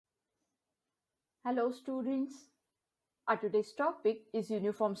Hello students, our today's topic is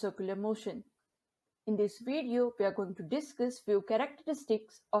uniform circular motion. In this video, we are going to discuss few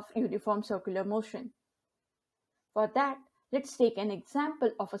characteristics of uniform circular motion. For that, let's take an example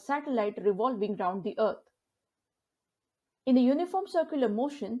of a satellite revolving round the Earth. In a uniform circular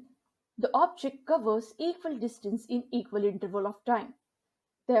motion, the object covers equal distance in equal interval of time.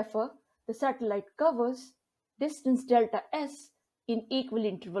 Therefore, the satellite covers distance delta s in equal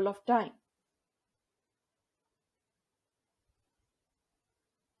interval of time.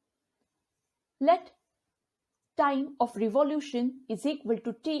 Let time of revolution is equal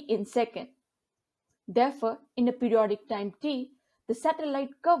to t in second. Therefore, in a periodic time t, the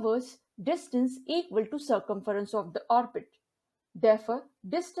satellite covers distance equal to circumference of the orbit. Therefore,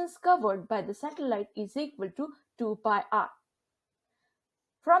 distance covered by the satellite is equal to 2 pi r.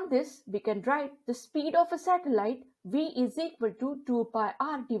 From this, we can write the speed of a satellite v is equal to 2 pi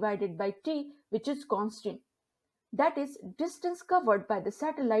r divided by t, which is constant. That is, distance covered by the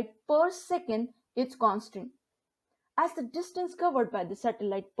satellite per second is constant. As the distance covered by the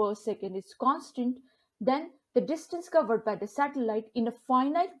satellite per second is constant, then the distance covered by the satellite in a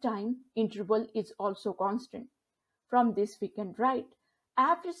finite time interval is also constant. From this we can write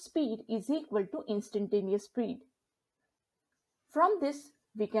average speed is equal to instantaneous speed. From this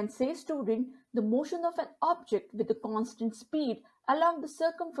we can say, student, the motion of an object with a constant speed along the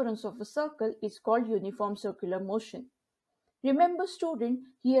circumference of a circle is called uniform circular motion. Remember, student,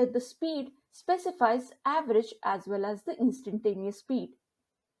 here the speed specifies average as well as the instantaneous speed.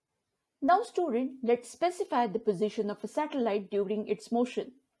 Now, student, let's specify the position of a satellite during its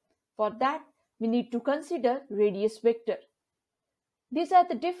motion. For that, we need to consider radius vector. These are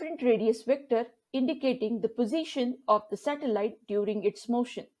the different radius vector indicating the position of the satellite during its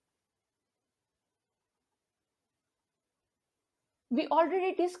motion. We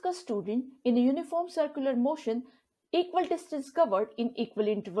already discussed, student, in a uniform circular motion, equal distance covered in equal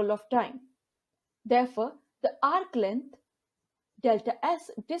interval of time. Therefore, the arc length delta s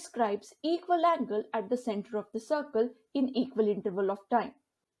describes equal angle at the center of the circle in equal interval of time.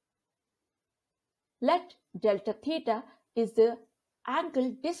 Let delta theta is the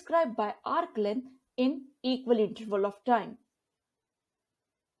angle described by arc length in equal interval of time.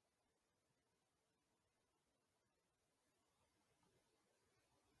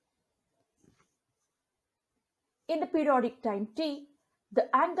 In the periodic time t,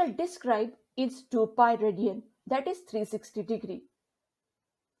 the angle described is 2 pi radian, that is 360 degree.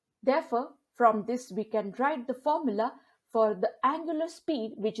 Therefore, from this we can write the formula for the angular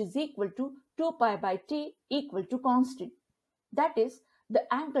speed, which is equal to 2 pi by t equal to constant. That is, the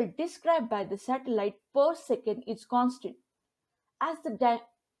angle described by the satellite per second is constant. As the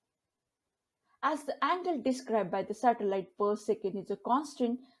angle described by the satellite per second is a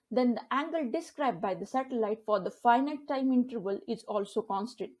constant, then the angle described by the satellite for the finite time interval is also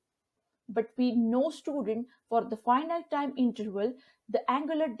constant. But we know, student, for the finite time interval, the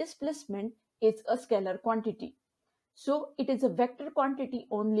angular displacement is a scalar quantity. So it is a vector quantity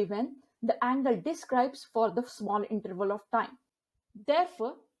only when the angle describes for the small interval of time.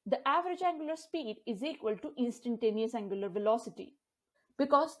 Therefore, the average angular speed is equal to instantaneous angular velocity.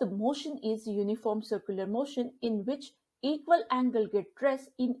 Because the motion is uniform circular motion in which equal angle get rest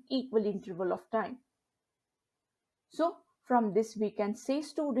in equal interval of time. So from this we can say,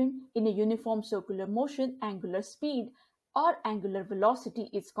 student, in a uniform circular motion, angular speed or angular velocity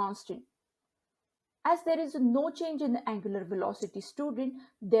is constant. As there is no change in the angular velocity, student,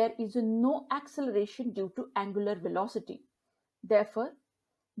 there is no acceleration due to angular velocity. Therefore,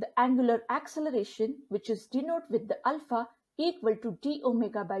 the angular acceleration, which is denoted with the alpha equal to d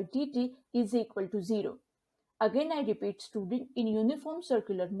omega by dt, is equal to 0. Again, I repeat, student, in uniform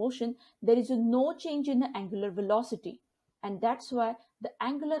circular motion, there is no change in the angular velocity, and that's why the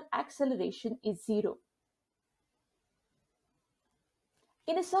angular acceleration is 0.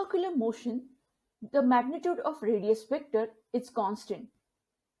 In a circular motion, the magnitude of radius vector is constant,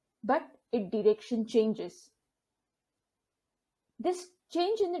 but its direction changes. This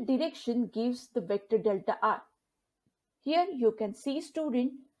change in the direction gives the vector delta r. Here you can see,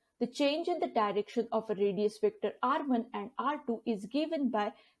 student, the change in the direction of a radius vector r1 and r2 is given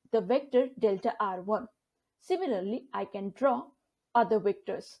by the vector delta r1. Similarly, I can draw other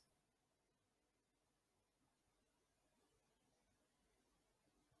vectors.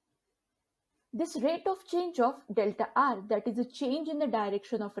 This rate of change of delta r, that is a change in the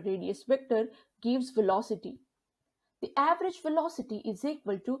direction of a radius vector, gives velocity. The average velocity is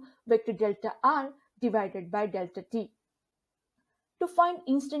equal to vector delta r divided by delta t. To find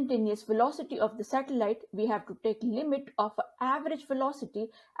instantaneous velocity of the satellite, we have to take limit of average velocity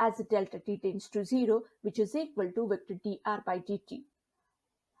as delta t tends to 0, which is equal to vector dr by dt.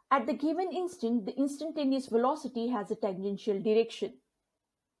 At the given instant, the instantaneous velocity has a tangential direction.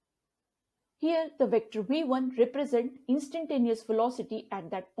 Here, the vector v1 represents instantaneous velocity at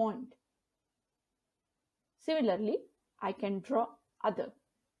that point. Similarly, I can draw other.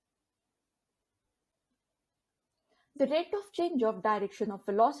 The rate of change of direction of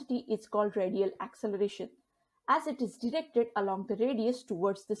velocity is called radial acceleration, as it is directed along the radius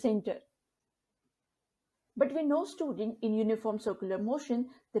towards the center. But we know, student, in uniform circular motion,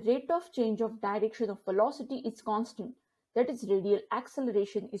 the rate of change of direction of velocity is constant. That is, radial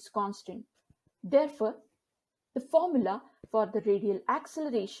acceleration is constant. Therefore, the formula for the radial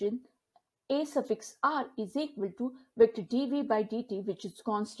acceleration a suffix r is equal to vector dv by dt, which is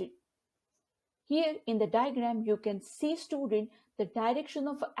constant. Here in the diagram, you can see, student, the direction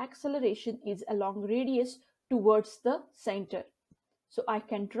of acceleration is along radius towards the center. So I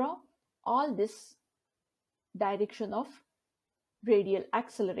can draw all this direction of radial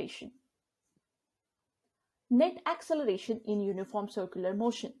acceleration. Net acceleration in uniform circular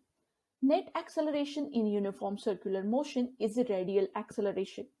motion. Net acceleration in uniform circular motion is a radial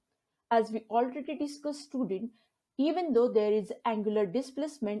acceleration. As we already discussed, student, even though there is angular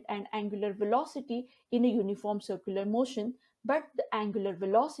displacement and angular velocity in a uniform circular motion, but the angular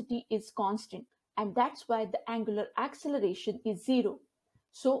velocity is constant, and that's why the angular acceleration is 0.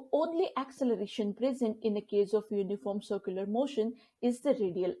 So only acceleration present in a case of uniform circular motion is the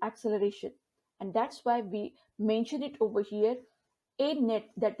radial acceleration, and that's why we mention it over here, a net,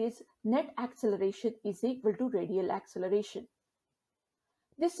 that is net acceleration, is equal to radial acceleration.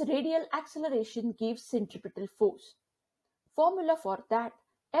 This radial acceleration gives centripetal force. Formula for that,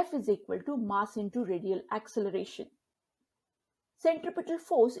 F is equal to mass into radial acceleration. Centripetal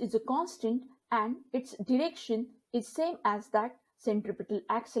force is a constant and its direction is same as that centripetal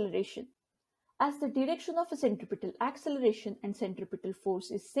acceleration. As the direction of a centripetal acceleration and centripetal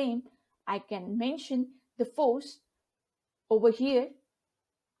force is same, I can mention the force over here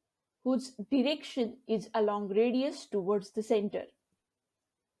whose direction is along radius towards the center.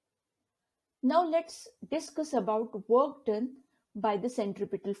 Now let's discuss about work done by the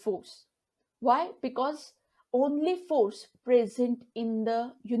centripetal force. Why? Because only force present in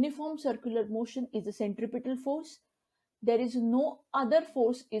the uniform circular motion is a centripetal force. There is no other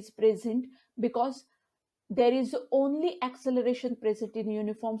force is present because there is only acceleration present in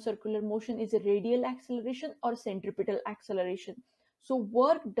uniform circular motion is a radial acceleration or centripetal acceleration. So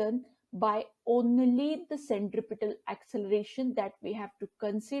work done by only the centripetal acceleration that we have to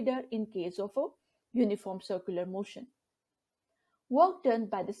consider in case of a uniform circular motion. Work done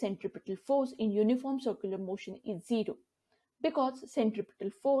by the centripetal force in uniform circular motion is 0 because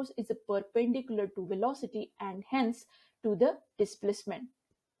centripetal force is perpendicular to velocity and hence to the displacement.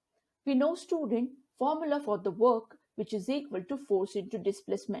 We know, student, formula for the work, which is equal to force into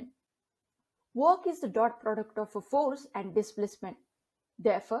displacement. Work is the dot product of a force and displacement.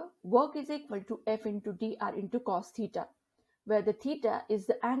 Therefore, work is equal to F into dr into cos theta, where the theta is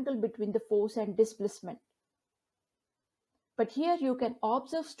the angle between the force and displacement. But here you can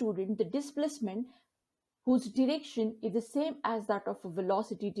observe, student, the displacement whose direction is the same as that of a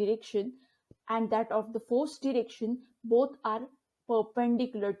velocity direction and that of the force direction, both are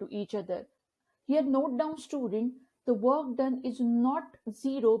perpendicular to each other. Here note down, student, the work done is not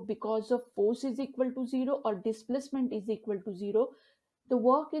 0 because of force is equal to 0 or displacement is equal to 0. The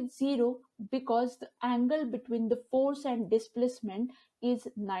work is 0 because the angle between the force and displacement is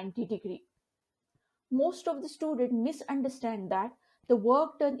 90 degree. Most of the students misunderstand that the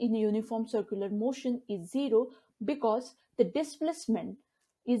work done in uniform circular motion is 0 because the displacement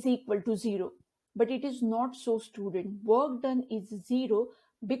is equal to 0. But it is not so, student. Work done is 0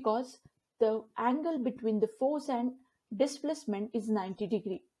 because the angle between the force and displacement is 90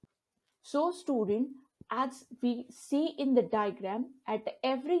 degree. So, student, as we see in the diagram, at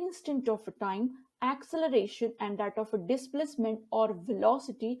every instant of a time, acceleration and that of a displacement or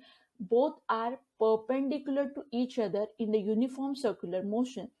velocity both are perpendicular to each other in the uniform circular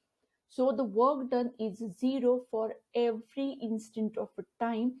motion. So the work done is 0 for every instant of a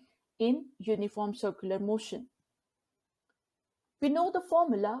time in uniform circular motion. We know the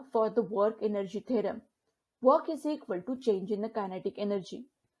formula for the work energy theorem. Work is equal to change in the kinetic energy.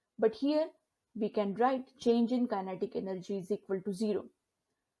 But here we can write change in kinetic energy is equal to 0.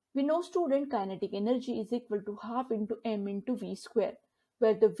 We know, student, kinetic energy is equal to half into m into v square,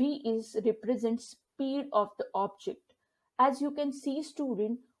 where the v is represents speed of the object. As you can see,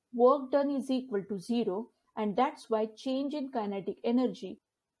 student, work done is equal to 0 And that's why change in kinetic energy,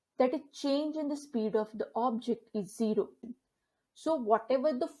 that is change in the speed of the object, is zero. So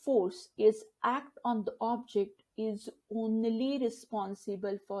whatever the force is act on the object is only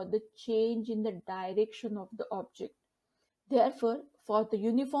responsible for the change in the direction of the object. Therefore, for the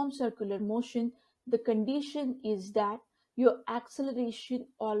uniform circular motion, the condition is that your acceleration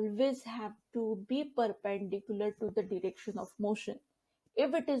always have to be perpendicular to the direction of motion.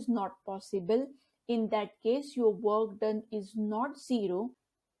 If it is not possible, in that case your work done is not zero.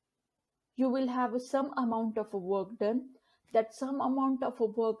 You will have some amount of work done. That some amount of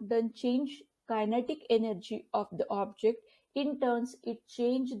work done change kinetic energy of the object. In turns, it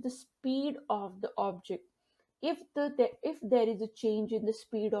change the speed of the object. If there is a change in the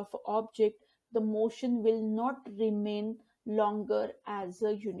speed of an object, the motion will not remain longer as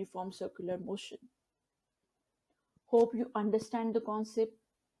a uniform circular motion. Hope you understand the concept.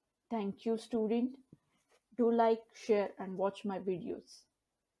 Thank you, student. Do like, share, and watch my videos.